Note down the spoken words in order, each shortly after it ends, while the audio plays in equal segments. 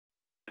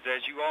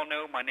As you all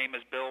know, my name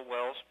is Bill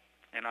Wells,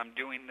 and I'm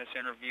doing this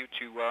interview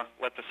to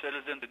let the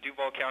citizens of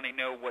Duval County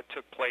know what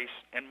took place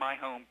in my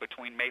home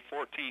between May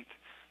 14th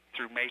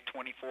through May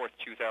 24th,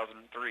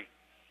 2003.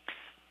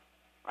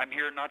 I'm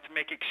here not to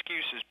make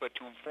excuses, but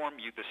to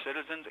inform you, the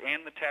citizens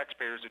and the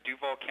taxpayers of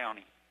Duval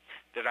County,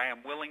 that I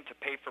am willing to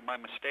pay for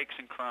my mistakes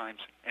and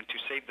crimes and to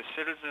save the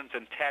citizens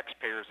and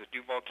taxpayers of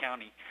Duval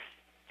County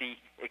the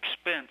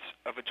expense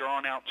of a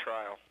drawn-out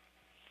trial.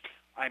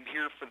 I'm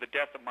here for the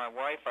death of my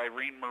wife,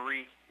 Irene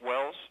Marie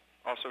Wells,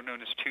 also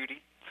known as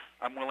Tootie.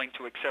 I'm willing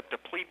to accept a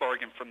plea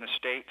bargain from the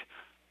state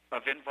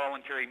of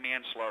involuntary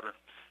manslaughter,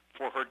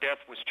 for her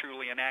death was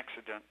truly an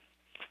accident.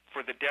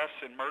 For the deaths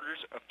and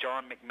murders of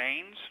John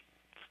McMains,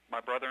 my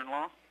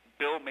brother-in-law,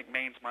 Bill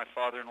McMains, my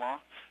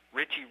father-in-law,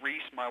 Richie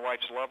Reese, my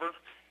wife's lover,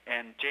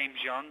 and James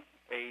Young,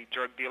 a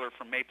drug dealer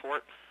from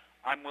Mayport,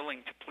 I'm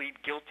willing to plead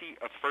guilty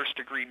of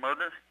first-degree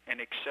murder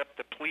and accept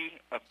the plea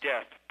of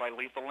death by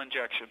lethal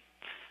injection.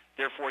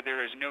 Therefore,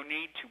 there is no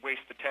need to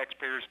waste the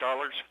taxpayers'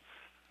 dollars,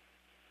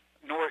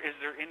 nor is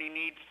there any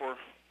need for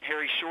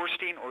Harry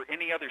Shorstein or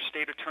any other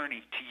state attorney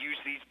to use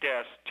these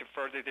deaths to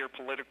further their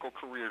political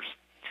careers.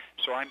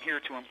 So I'm here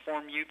to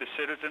inform you, the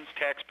citizens,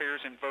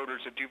 taxpayers, and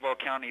voters of Duval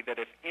County, that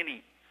if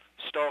any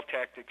stall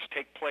tactics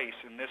take place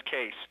in this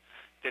case,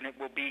 then it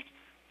will be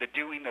the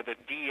doing of the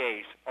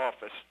DA's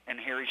office and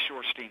Harry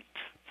Shorstein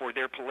for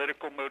their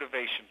political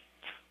motivation.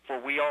 For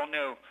we all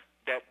know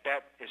that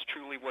that is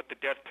truly what the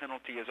death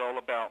penalty is all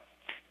about.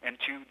 And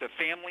to the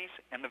families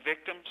and the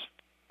victims,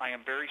 I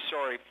am very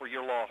sorry for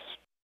your loss.